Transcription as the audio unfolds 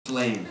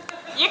flame.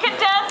 You can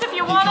dance if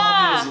you wanna. He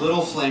called me his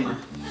little flamer.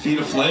 Feet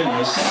of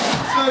flamers.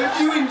 So if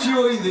you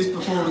enjoy this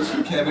performance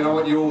from Kevin, I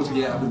want you all to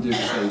get up and do the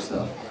same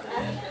stuff.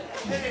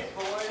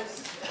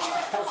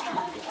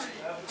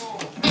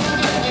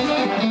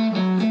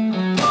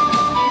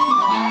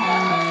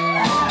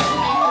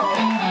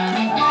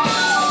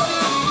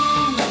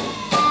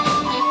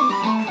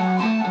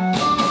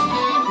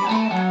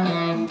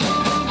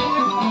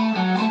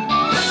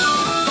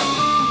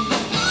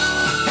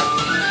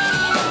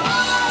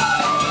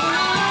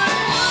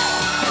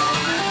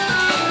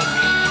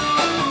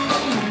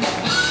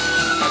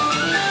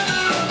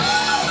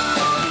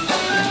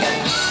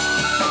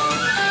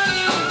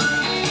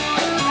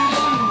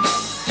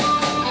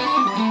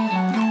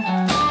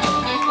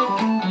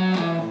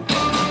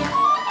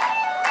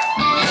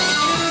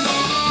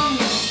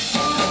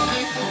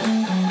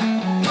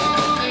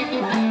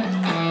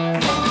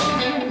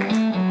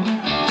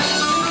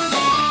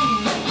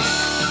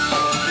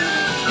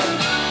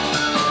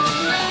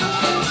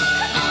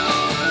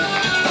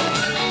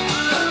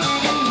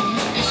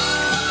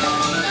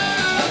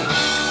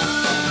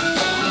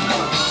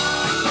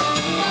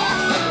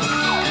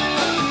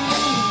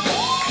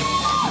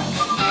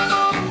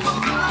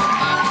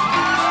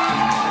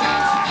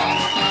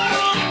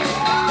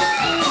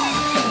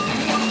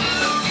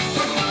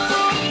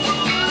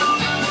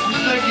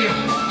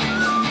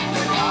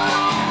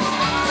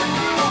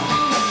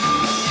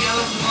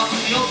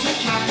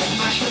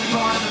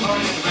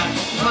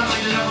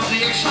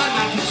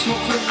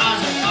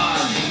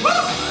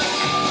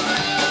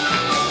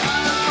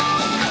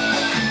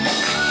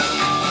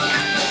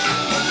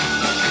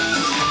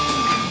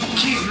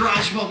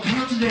 Well,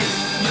 people today,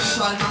 this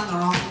side man,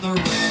 they're on the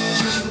road.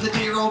 Searching for the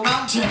dear old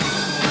mountain.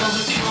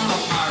 Doesn't count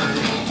up hard.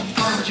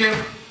 Part of a gym,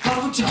 part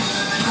of a town.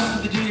 Part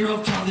of the dear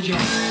old town, the gym.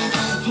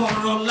 That's the part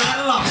of a lad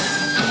along.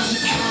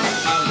 Doesn't count up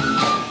hard.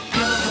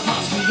 Get up the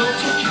box, we go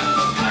to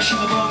camp. Crashing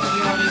the ball, we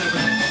are in the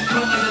ring.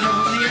 Run like the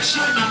devil, the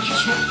excitement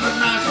keeps running from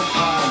night to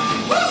far.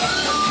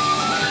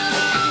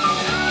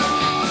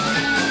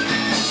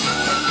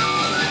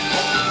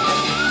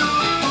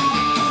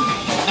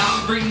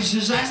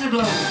 Breezes as they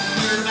blow,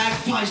 hear the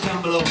magpies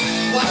down below.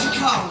 Watch the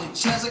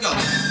cowlings as they go.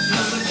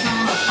 Doesn't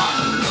count up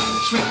hard.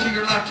 Swing to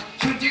your left,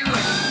 swing to your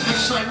right.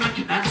 Next side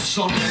ranking and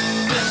Sunday.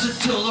 Dance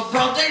until the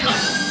broad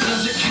daylight.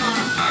 Doesn't count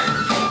up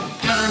hard.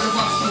 Gather the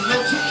box of the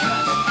little cat.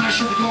 Crash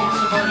in the corner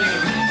of the burning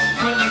of it.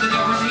 Run like the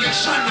devil, the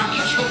excitement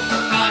keeps running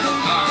from night to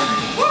hard.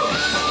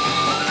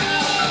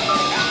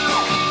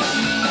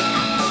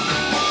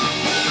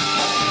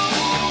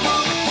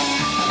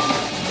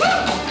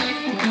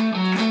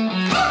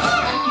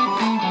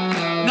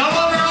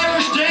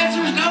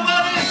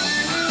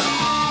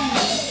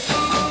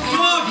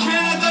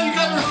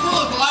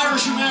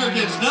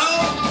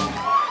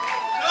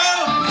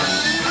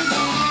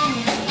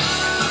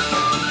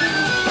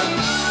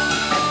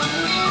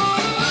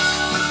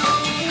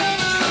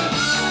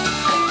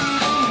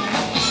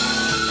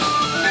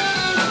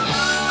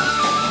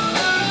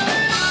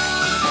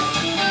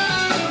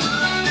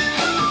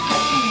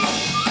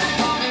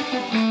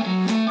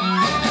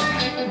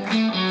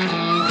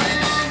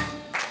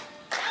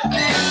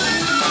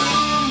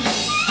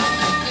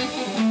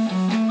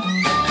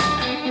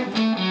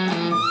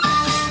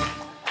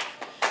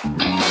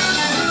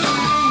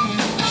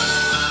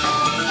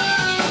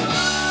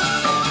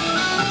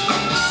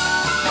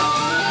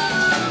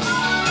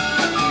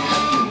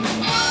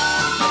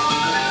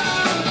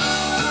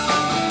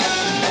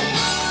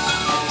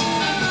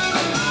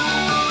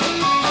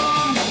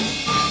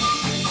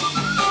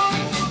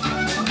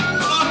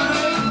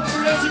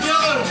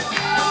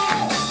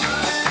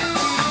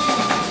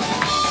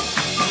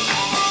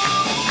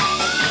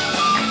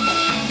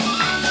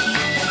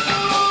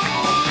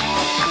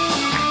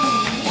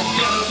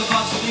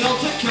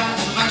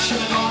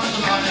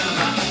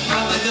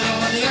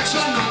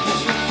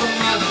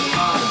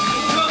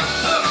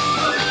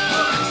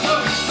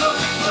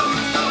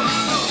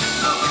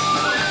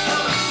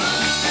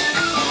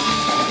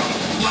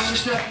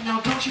 Now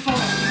don't you fall.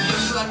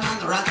 Yes, I'm on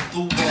the right the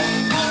wall.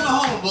 Going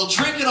home, we'll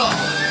drink it all.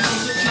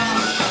 Doesn't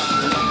count up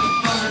hard.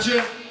 Part of a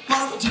gym,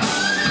 part of a town.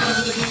 Part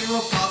of the hero,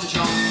 Father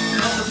John.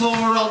 On the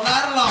floor all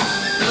night long.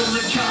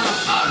 Doesn't count up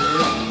hard.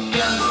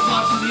 Get in the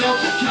box of the old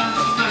cat.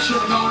 I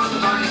should have gone to the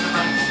bar in the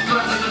rain.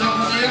 Run like it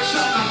over the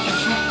excitement.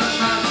 Just one for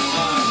time.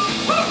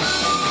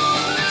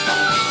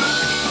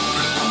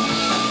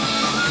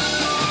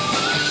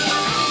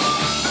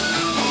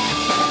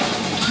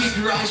 Keep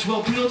your eyes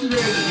well peeled today.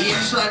 The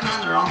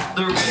excitement, they're on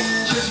the way.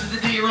 Chase with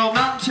the dear old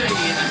mountain.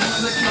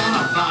 And the count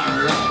up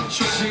fire.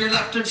 Swing to your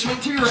left and swing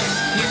to your right.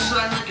 The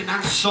excitement can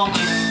dance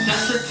Sunday.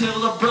 Dance until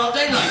the broad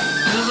daylight.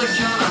 Till the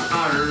count up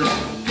fire.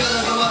 Get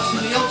out the box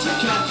of the old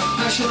cat.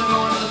 I should have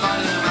gone to the bar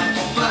in the rain.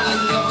 Run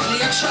like it over the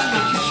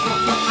excitement. Keeps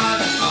running from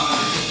night to far.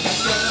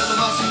 Get out the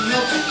box of the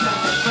old cat.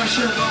 I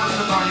should have gone to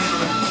the bar in the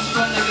rain.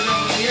 Run like it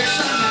over the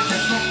excitement.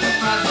 Keeps running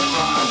from night to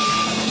far.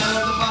 Get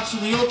out the box of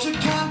the old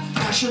cat.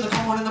 I should have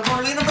gone in the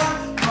bar in the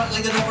rain. Run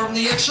like it over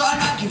the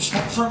excitement. Keeps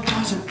running from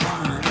night to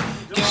far.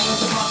 Get out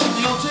the box of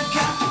the old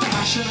cat.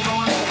 I should have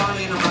gone to the bar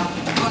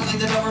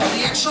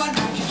Exide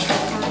man keeps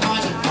smoking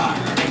rising fire.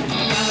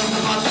 Yeah, like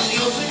the bus in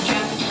the old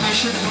cat. I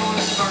should go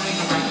and it's burning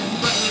around.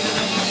 But like the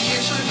devil, the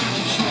exide man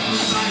keeps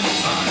smoking rising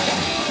fire.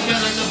 Yeah,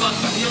 like the bus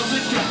in the old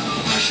cat.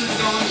 I should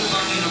go and it's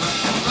burning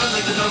around. But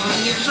like the devil,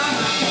 the exide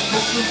man keeps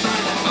smoking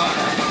rising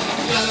fire.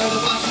 Yeah, like the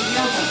bus in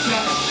the old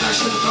cat. I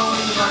should go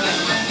and it's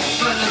burning around.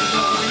 But like the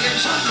devil, the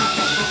exide man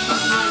keeps smoking